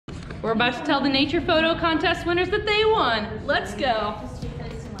We're about to tell the nature photo contest winners that they won. Let's go.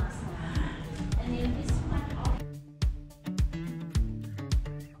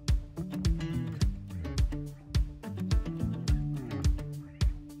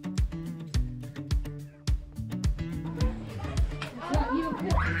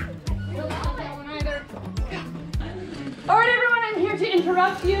 Alright everyone, I'm here to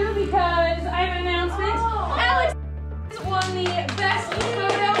interrupt you because I have an announcement. Alex won the best photo in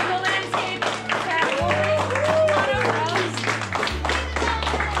the landscape category.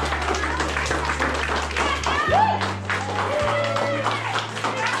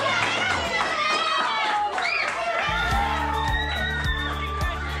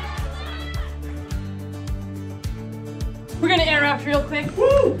 We're gonna interrupt real quick.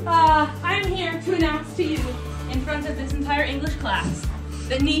 I'm here to announce to you in front of this entire English class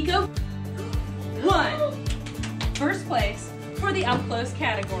that Nico won first place for the up close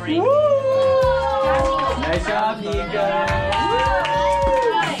category. Woo! Nice job, Nico.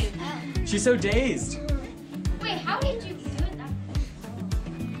 She's so dazed. Wait, how did you do it that?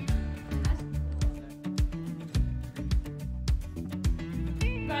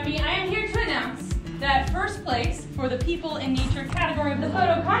 I am here to announce that first place for the people in nature category of the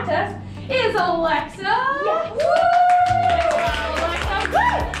photo contest is Alexa. Yes. Woo! Alexa. Woo!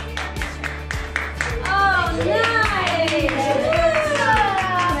 Oh, nice.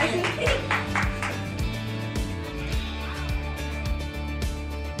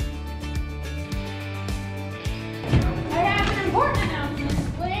 I have an important announcement.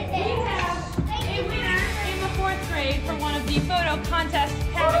 What is it? We have a winner in the 4th grade for one of the photo contest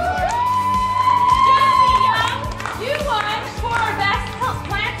categories. Josie Young, you won for best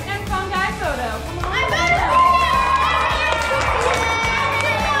plant and fungi photo.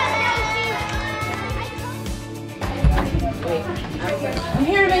 I'm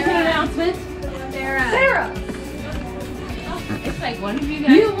here to make an announcement. Sarah. It's like one of you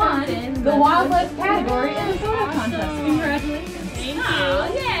guys. You won the wildlife category in the photo contest. Congratulations. Thank you.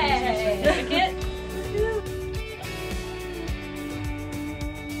 Yay. Certificate.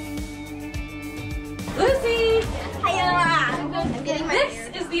 Lucy. This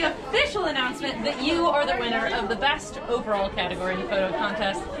is the official announcement that you are the winner of the best overall category in the photo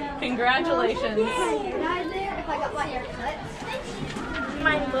contest. Congratulations. If I got my hair cut.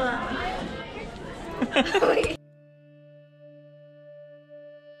 Mind blown.